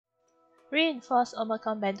Reinforced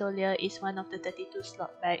Olmakhan Bandolier is one of the 32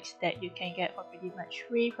 slot bags that you can get for pretty much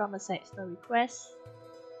free from a side store request.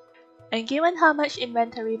 And given how much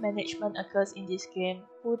inventory management occurs in this game,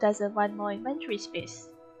 who doesn't want more inventory space?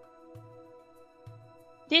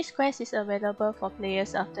 This quest is available for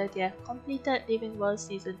players after they have completed Living World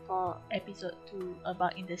Season 4 Episode 2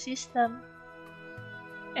 About in the System,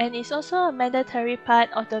 and is also a mandatory part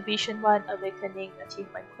of the Vision 1 Awakening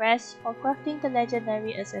achievement quest for crafting the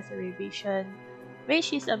legendary accessory Vision,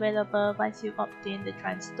 which is available once you obtain the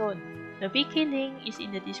Trance Stone. The wiki link is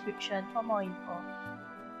in the description for more info.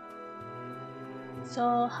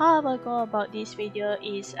 So how I will go about this video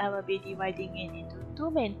is I will be dividing it into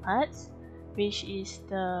two main parts, which is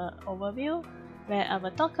the overview, where I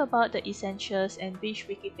will talk about the essentials and which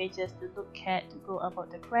wiki pages to look at to go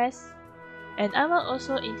about the quest, and I will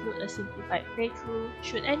also include a simplified playthrough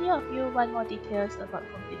should any of you want more details about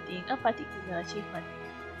completing a particular achievement.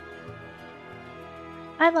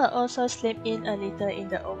 I will also slip in a little in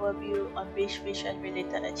the overview on which vision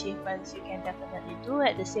related achievements you can definitely do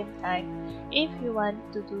at the same time if you want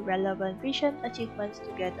to do relevant vision achievements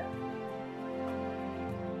together.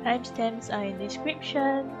 Timestamps are in the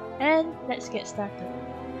description, and let's get started.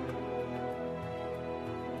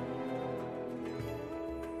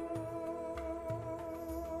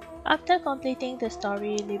 After completing the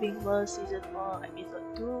story Living World Season 4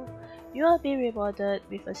 Episode 2, you will be rewarded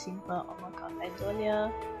with a simple Olmakhan Bandolier,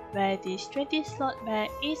 where this 20 slot bag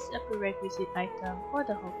is a prerequisite item for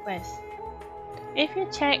the whole quest. If you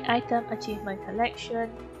check Item Achievement Collection,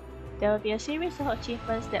 there will be a series of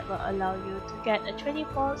achievements that will allow you to get a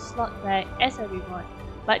 24 slot bag as a reward,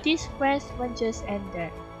 but this quest won't just end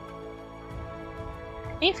there.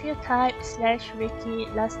 If you type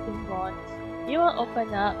 /wiki lasting bonds, you will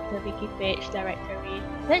open up the wiki page directory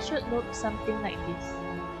that should look something like this.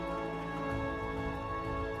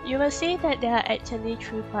 You will see that there are actually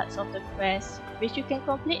 3 parts of the quest, which you can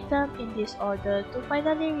complete them in this order to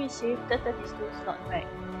finally receive the 32 slot bag.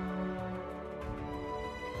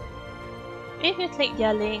 If you click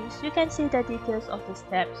their links, you can see the details of the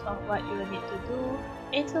steps of what you will need to do,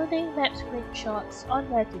 including map screenshots on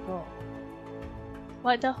where to go.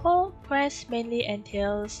 What the whole quest mainly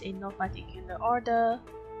entails in no particular order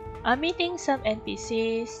are meeting some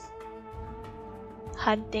NPCs,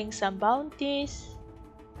 hunting some bounties,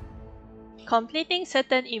 completing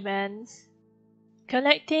certain events,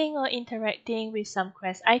 collecting or interacting with some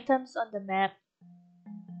quest items on the map,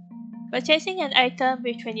 purchasing an item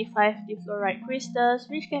with 25 defluorite crystals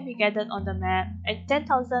which can be gathered on the map, and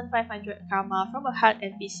 10,500 karma from a hard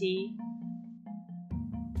NPC,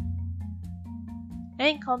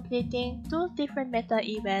 and completing 2 different meta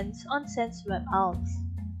events on Sandswept Isles.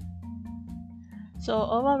 So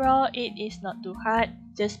overall, it is not too hard,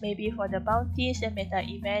 just maybe for the bounties and meta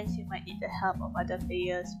events you might need the help of other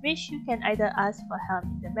players, which you can either ask for help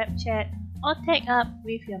in the map chat or tag up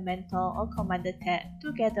with your mentor or commander tag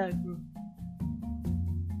to gather a group.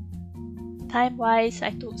 Time-wise, I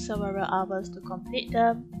took several hours to complete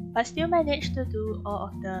them, but still managed to do all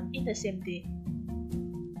of them in the same day.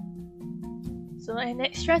 So an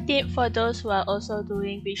extra tip for those who are also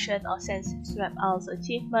doing Vision or Sandswept Isles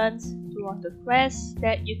achievements, 2 of the quests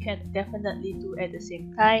that you can definitely do at the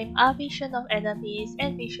same time are Vision of Enemies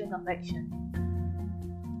and Vision of Action.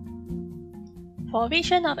 For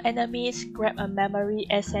Vision of Enemies, grab a Memory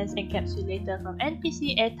Essence Encapsulator from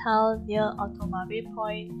NPC Aetheric near Automa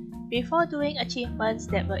Waypoint before doing achievements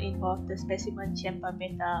that will involve the Specimen Chamber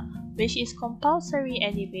meta, which is compulsory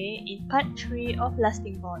anyway in Part 3 of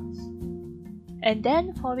Lasting Bonds. And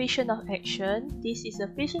then for Vision of Action, this is a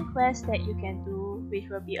fishing quest that you can do, which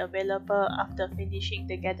will be available after finishing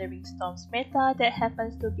the Gathering Storms meta that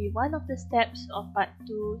happens to be one of the steps of Part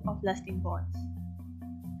 2 of Lasting Bonds.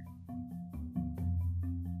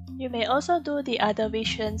 You may also do the other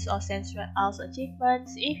Visions or Sandswept Isles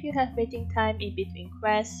achievements if you have waiting time in between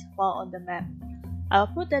quests while on the map. I'll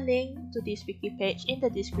put the link to this wiki page in the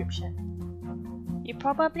description. You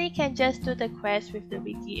probably can just do the quest with the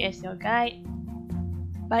wiki as your guide,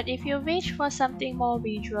 but if you wish for something more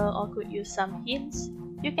visual or could use some hints,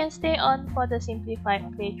 you can stay on for the simplified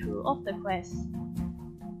playthrough of the quest.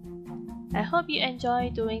 I hope you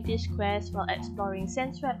enjoy doing this quest while exploring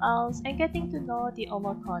Sandswept Isles and getting to know the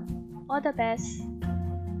Olmakhan. All the best!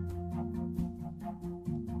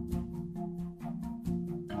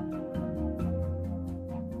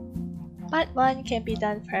 Part 1 can be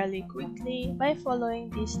done fairly quickly by following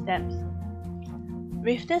these steps.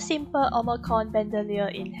 With the simple Olmakhan Bandolier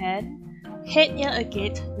in hand, head near a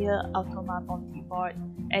gate near Automa Bounty Board,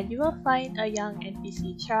 and you will find a young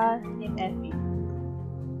NPC Char named Effie.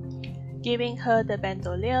 Giving her the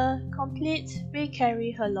bandolier completes we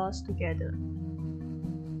carry her loss together.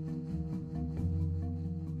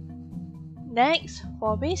 Next,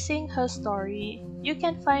 for basing her story, you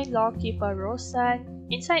can find Lorekeeper Rosan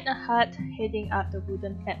inside a hut heading up the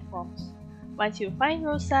wooden platforms. Once you find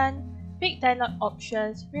Rosan, pick dialogue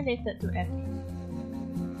options related to Effie.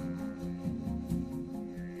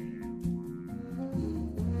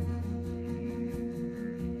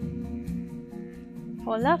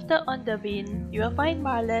 For Laughter on the Wind, you will find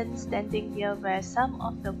Marlon standing near where some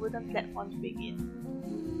of the wooden platforms begin.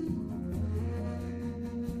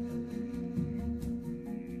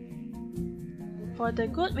 For the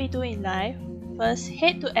good we do in life, first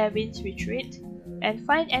head to Evin's retreat and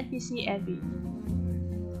find NPC Evin.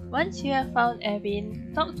 Once you have found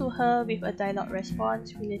Evin, talk to her with a dialogue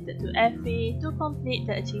response related to Effie to complete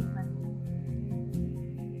the achievement.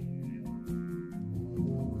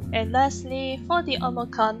 And lastly, for the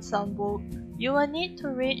Olmakhan Songbook, you will need to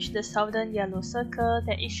reach the southern yellow circle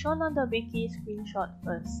that is shown on the wiki screenshot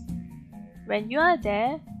first. When you are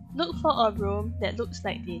there, look for a room that looks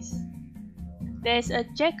like this. There is a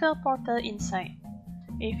Jacker portal inside.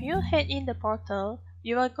 If you head in the portal,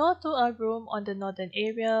 you will go to a room on the northern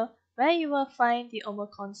area where you will find the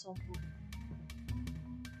Olmakhan Songbook.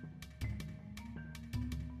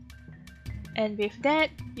 And with that,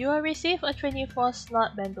 you will receive a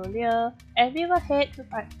 24-slot bandolier and we will head to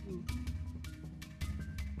part 2.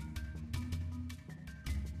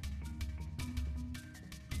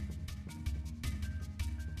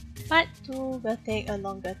 Part 2 will take a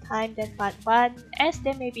longer time than Part 1 as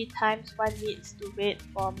there may be times one needs to wait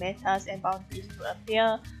for metas and bounties to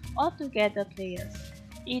appear or to gather players.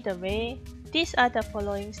 Either way, these are the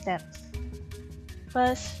following steps.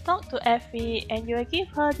 First, talk to Effie and you will give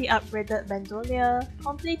her the upgraded bandolier,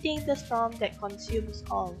 completing the storm that consumes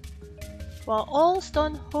all. For all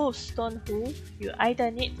Stonehoof, you either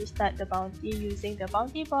need to start the bounty using the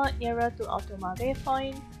bounty board nearer to Ultima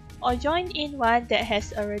Waypoint, or join in one that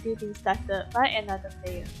has already been started by another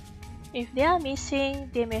player. If they are missing,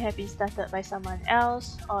 they may have been started by someone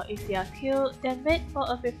else, or if they are killed, then wait for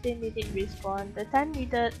a 15-minute respawn, the time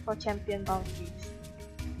needed for champion bounties.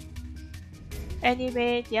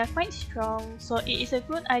 Anyway, they are quite strong, so it is a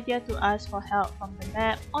good idea to ask for help from the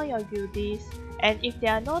map or your guildies, and if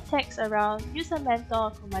there are no tags around, use a mentor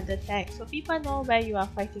or commander tag so people know where you are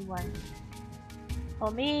fighting one. For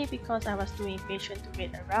me, because I was too impatient to wait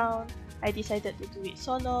around, I decided to do it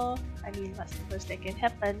solo. I mean, what's the worst that can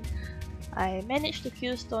happen? I managed to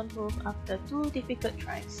kill Stonehoof after 2 difficult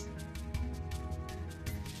tries.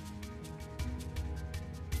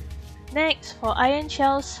 Next, for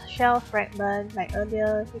Ironshell's shell fragment, like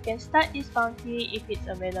earlier, you can start this bounty if it's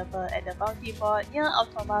available at the bounty board near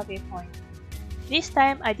Ultima Waypoint. This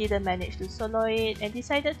time, I didn't manage to solo it and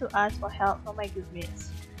decided to ask for help from my guildmates.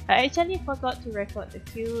 I actually forgot to record the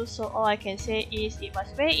queue, so all I can say is it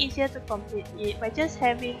was way easier to complete it by just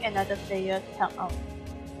having another player to help out.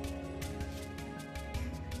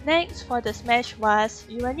 Next, for the Smash Vase,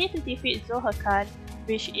 you will need to defeat Zohaqan,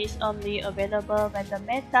 which is only available when the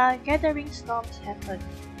meta Gathering Storms happen.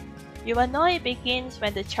 You will know it begins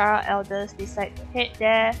when the Chara Elders decide to head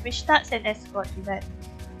there, which starts an escort event,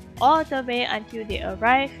 all the way until they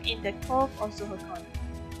arrive in the Cove of Zohaqan.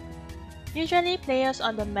 Usually players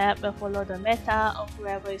on the map will follow the meta of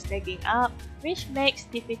whoever is tagging up, which makes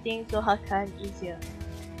defeating Zohaqan easier.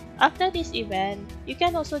 After this event, you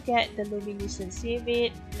can also get the Luminescent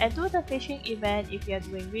Seaweed and do the fishing event if you are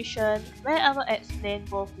doing Vision, where I will explain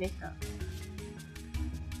both later.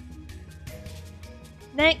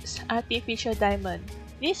 Next, Artificial Diamond.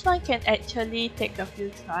 This one can actually take a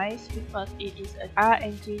few tries because it is an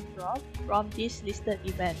RNG drop from these listed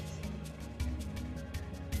events.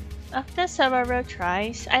 After several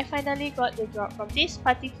tries, I finally got the drop from this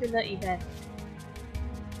particular event.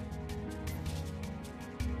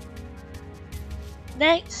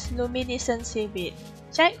 Next, Luminescent Seaweed.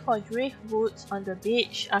 Check for driftwoods on the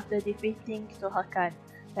beach after defeating Zohaqan,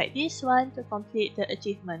 like this one to complete the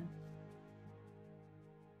achievement.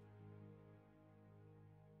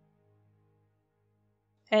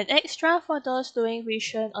 And extra for those doing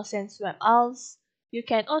Vision or Sandswept Isles, you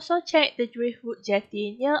can also check the Driftwood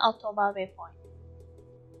Jetty near Ultima Waypoint.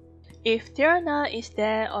 If Tirana is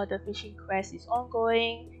there or the fishing quest is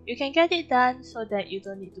ongoing, you can get it done so that you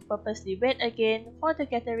don't need to purposely wait again for the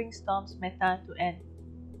Gathering Storms meta to end.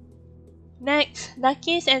 Next,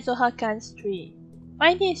 Nakis and Zohaqan's tree.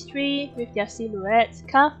 Find these three with their silhouettes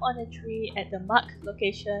carved on a tree at the marked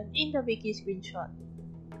location in the wiki screenshot.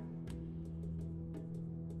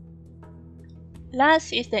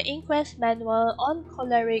 Last is the Inquest manual on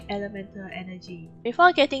Choleric elemental energy.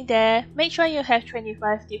 Before getting there, make sure you have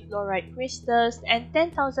 25 defluorite crystals and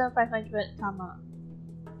 10,500 karma.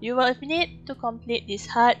 You will need to complete this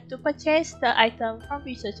hut to purchase the item from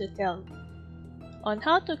Researcher Tale. On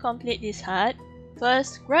how to complete this hut,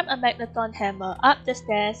 first grab a magneton hammer up the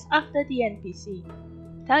stairs after the NPC.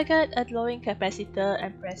 Target a glowing capacitor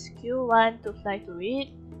and press Q1 to fly to it,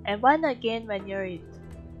 and 1 again when near it.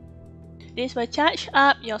 This will charge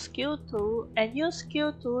up your skill 2 and use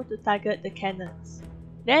skill 2 to target the cannons.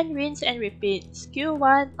 Then rinse and repeat skill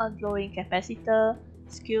 1 on glowing capacitor,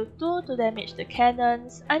 skill 2 to damage the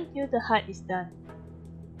cannons until the hut is done.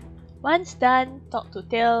 Once done, talk to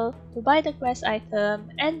Tail to buy the quest item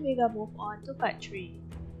and we will move on to part 3.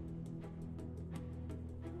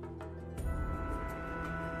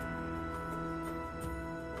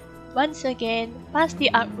 Once again, pass the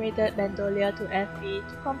upgraded bandolier to FE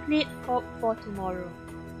to complete Hope for Tomorrow.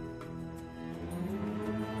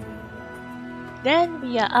 Then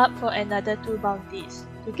we are up for another 2 bounties.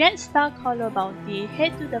 To get Starcaller bounty,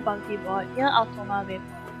 head to the bounty board near Automa Waypoint.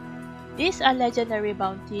 These are legendary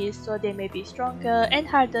bounties, so they may be stronger and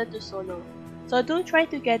harder to solo, so do try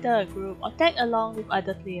to gather a group or tag along with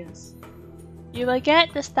other players. You will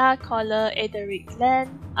get the Starcaller Aetheric Gland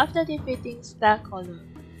after defeating Starcaller.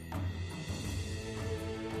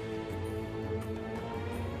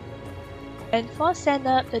 And for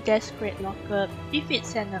Seneb, the Desecrated Locket, defeat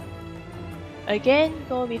Seneb. Again,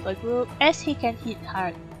 go with a group as he can hit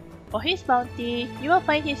hard. For his bounty, you will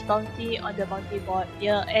find his bounty on the bounty board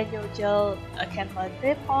near Unusual Encampment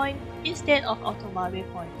Waypoint instead of Automa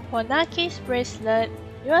Waypoint. For Nakis Bracelet,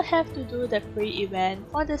 you will have to do the free event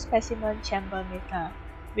for the Specimen Chamber meta,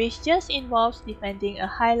 which just involves defending a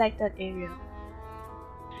highlighted area.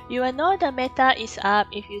 You will know the meta is up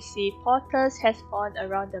if you see portals has spawned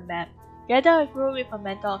around the map. Gather a group with a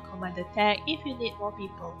mentor or commander tag if you need more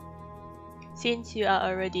people. Since you are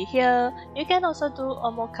already here, you can also do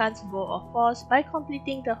Olmakhan Bow of Force by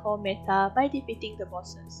completing the whole meta by defeating the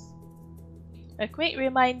bosses. A quick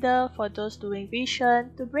reminder for those doing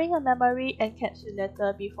Vision to bring a memory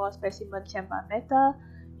encapsulator before Specimen Chamber meta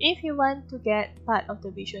if you want to get part of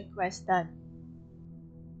the Vision quest done.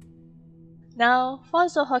 Now, for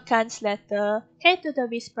Zohaqan's letter, head to the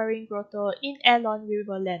Whispering Grotto in Elon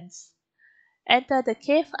Riverlands. Enter the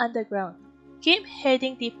cave underground. Keep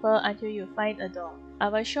heading deeper until you find a door. I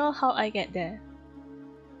will show how I get there.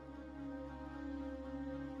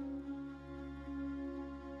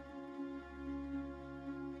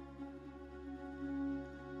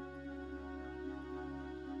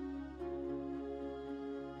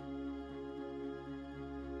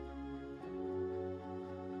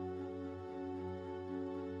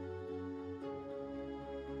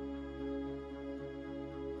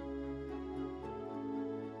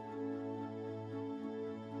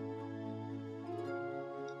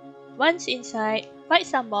 Once inside, fight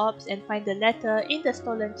some mobs and find the letter in the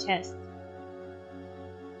stolen chest.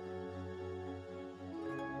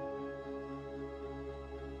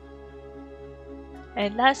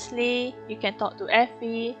 And lastly, you can talk to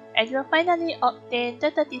Effie and you'll finally obtain the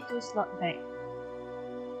 32 slot back.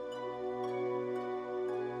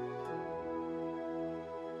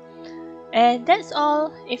 And that's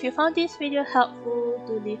all. If you found this video helpful,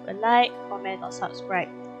 do leave a like, comment or subscribe.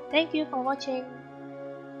 Thank you for watching.